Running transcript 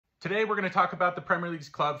Today we're going to talk about the Premier League's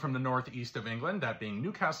club from the northeast of England, that being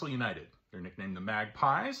Newcastle United. They're nicknamed the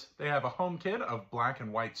Magpies. They have a home kit of black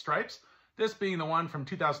and white stripes, this being the one from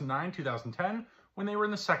 2009-2010 when they were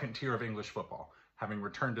in the second tier of English football. Having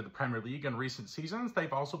returned to the Premier League in recent seasons,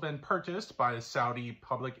 they've also been purchased by a Saudi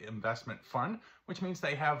public investment fund, which means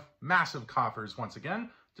they have massive coffers once again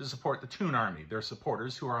to support the Toon Army, their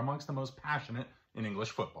supporters who are amongst the most passionate in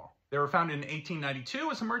English football. They were founded in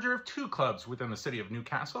 1892 as a merger of two clubs within the city of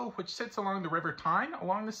Newcastle, which sits along the River Tyne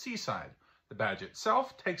along the seaside. The badge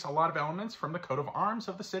itself takes a lot of elements from the coat of arms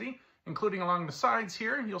of the city, including along the sides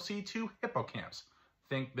here, you'll see two hippocamps.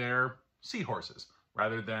 Think they're seahorses.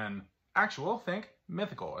 Rather than actual, think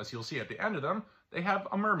mythical. As you'll see at the end of them, they have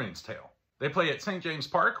a mermaid's tail. They play at St. James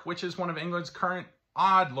Park, which is one of England's current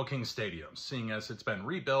odd-looking stadiums, seeing as it's been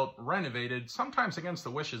rebuilt, renovated, sometimes against the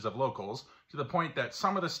wishes of locals, to the point that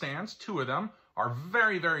some of the stands, two of them, are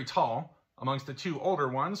very, very tall, amongst the two older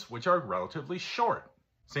ones, which are relatively short.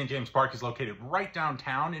 St. James Park is located right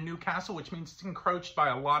downtown in Newcastle, which means it's encroached by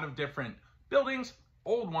a lot of different buildings,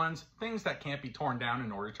 old ones, things that can't be torn down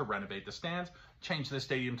in order to renovate the stands, change the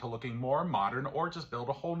stadium to looking more modern, or just build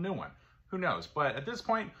a whole new one. Who knows? But at this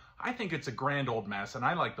point, I think it's a grand old mess, and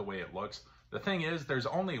I like the way it looks. The thing is, there's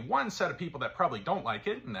only one set of people that probably don't like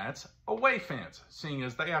it, and that's away fans, seeing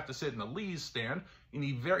as they have to sit in the Lees stand in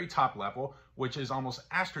the very top level, which is almost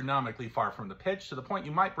astronomically far from the pitch, to the point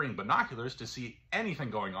you might bring binoculars to see anything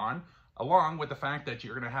going on, along with the fact that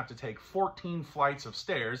you're going to have to take 14 flights of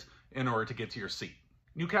stairs in order to get to your seat.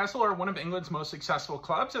 Newcastle are one of England's most successful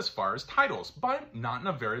clubs as far as titles, but not in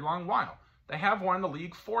a very long while. They have won the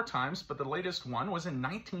league 4 times, but the latest one was in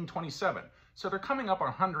 1927. So they're coming up on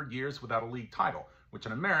 100 years without a league title, which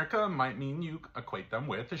in America might mean you equate them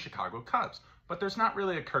with the Chicago Cubs. But there's not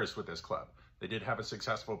really a curse with this club. They did have a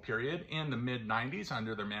successful period in the mid-90s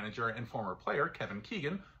under their manager and former player, Kevin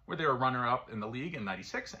Keegan, where they were runner-up in the league in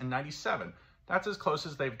 96 and 97. That's as close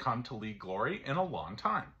as they've come to league glory in a long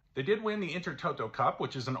time. They did win the Intertoto Cup,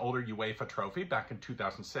 which is an older UEFA trophy, back in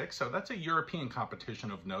 2006, so that's a European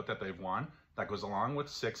competition of note that they've won. That goes along with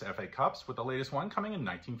 6 FA Cups, with the latest one coming in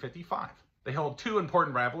 1955. They hold 2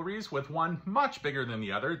 important rivalries, with one much bigger than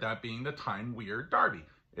the other, that being the Tyne Wear Derby.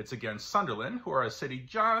 It's against Sunderland, who are a city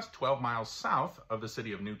just 12 miles south of the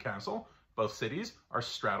city of Newcastle. Both cities are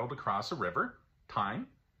straddled across a river, Tyne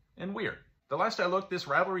and Wear. The last I looked, this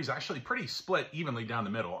rivalry is actually pretty split evenly down the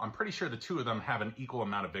middle. I'm pretty sure the two of them have an equal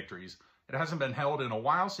amount of victories. It hasn't been held in a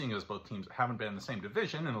while, seeing as both teams haven't been in the same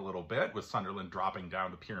division in a little bit, with Sunderland dropping down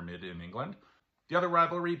the pyramid in England. The other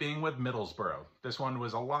rivalry being with Middlesbrough. This one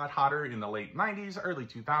was a lot hotter in the late 90s, early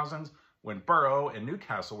 2000s, when Borough and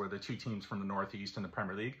Newcastle were the two teams from the Northeast in the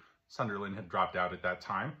Premier League. Sunderland had dropped out at that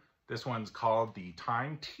time. This one's called the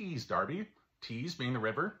Tyne Tees Derby, Tees being the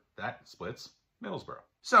river that splits Middlesbrough.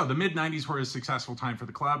 So the mid-90s were a successful time for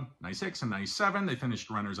the club. 96 and 97, they finished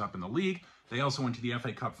runners-up in the league. They also went to the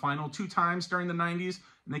FA Cup final 2 times during the 90s,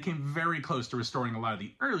 and they came very close to restoring a lot of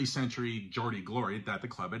the early century Geordie glory that the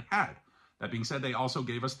club had had. That being said, they also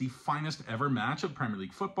gave us the finest ever match of Premier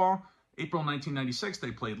League football. April 1996, they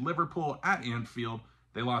played Liverpool at Anfield.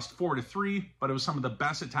 They lost 4-3, but it was some of the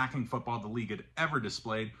best attacking football the league had ever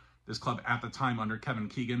displayed. This club at the time under Kevin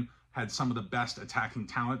Keegan had some of the best attacking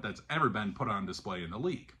talent that's ever been put on display in the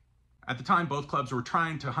league. At the time, both clubs were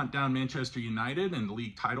trying to hunt down Manchester United in the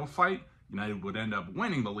league title fight. United would end up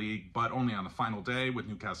winning the league, but only on the final day, with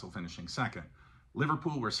Newcastle finishing second.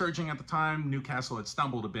 Liverpool were surging at the time. Newcastle had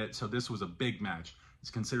stumbled a bit, so this was a big match. It's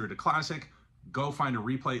considered a classic. Go find a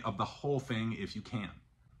replay of the whole thing if you can.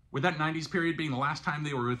 With that 90s period being the last time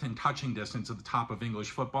they were within touching distance of the top of English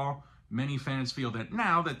football, many fans feel that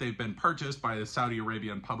now that they've been purchased by the Saudi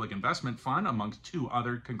Arabian Public Investment Fund amongst 2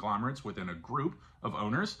 other conglomerates within a group of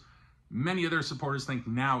owners, many of their supporters think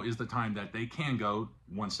now is the time that they can go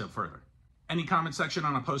one step further. Any comment section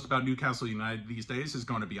on a post about Newcastle United these days is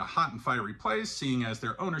going to be a hot and fiery place, seeing as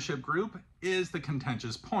their ownership group is the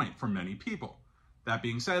contentious point for many people. That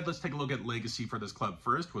being said, let's take a look at legacy for this club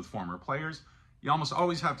first with former players. You almost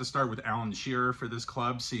always have to start with Alan Shearer for this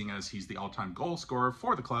club, seeing as he's the all-time goal scorer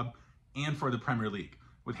for the club and for the Premier League.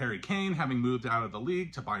 With Harry Kane having moved out of the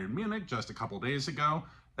league to Bayern Munich just a couple days ago,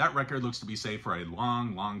 that record looks to be safe for a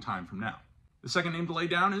long, long time from now. The second name to lay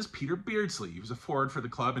down is Peter Beardsley. He was a forward for the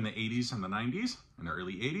club in the 80s and the 90s. In the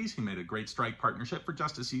early 80s, he made a great strike partnership for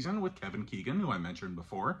just a season with Kevin Keegan, who I mentioned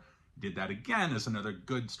before. He did that again as another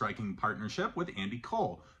good striking partnership with Andy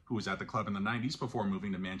Cole, who was at the club in the 90s before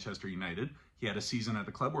moving to Manchester United. He had a season at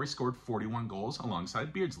the club where he scored 41 goals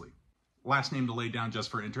alongside Beardsley. Last name to lay down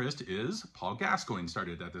just for interest is Paul Gascoigne.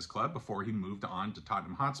 Started at this club before he moved on to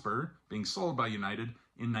Tottenham Hotspur, being sold by United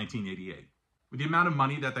in 1988. With the amount of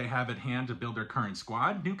money that they have at hand to build their current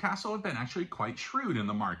squad, Newcastle have been actually quite shrewd in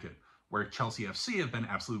the market, where Chelsea FC have been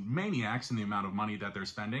absolute maniacs in the amount of money that they're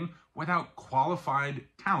spending without qualified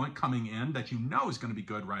talent coming in that you know is going to be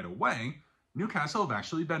good right away. Newcastle have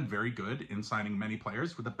actually been very good in signing many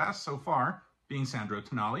players, with the best so far being Sandro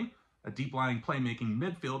Tonali, a deep-lying playmaking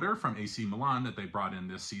midfielder from AC Milan that they brought in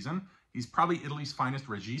this season. He's probably Italy's finest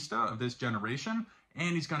regista of this generation,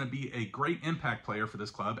 and he's going to be a great impact player for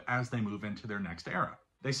this club as they move into their next era.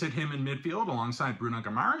 They sit him in midfield alongside Bruno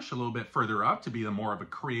Guimaraes a little bit further up to be more of a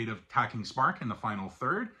creative attacking spark in the final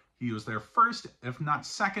third. He was their first, if not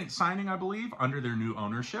second, signing, I believe, under their new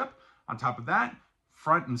ownership. On top of that,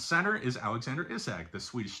 front and center is Alexander Isak, the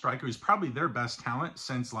Swedish striker, who's probably their best talent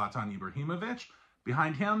since Zlatan Ibrahimovic.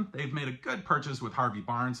 Behind him, they've made a good purchase with Harvey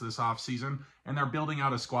Barnes this offseason, and they're building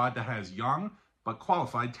out a squad that has young but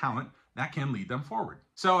qualified talent that can lead them forward.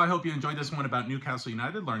 So I hope you enjoyed this one about Newcastle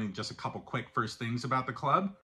United, learning just a couple quick first things about the club.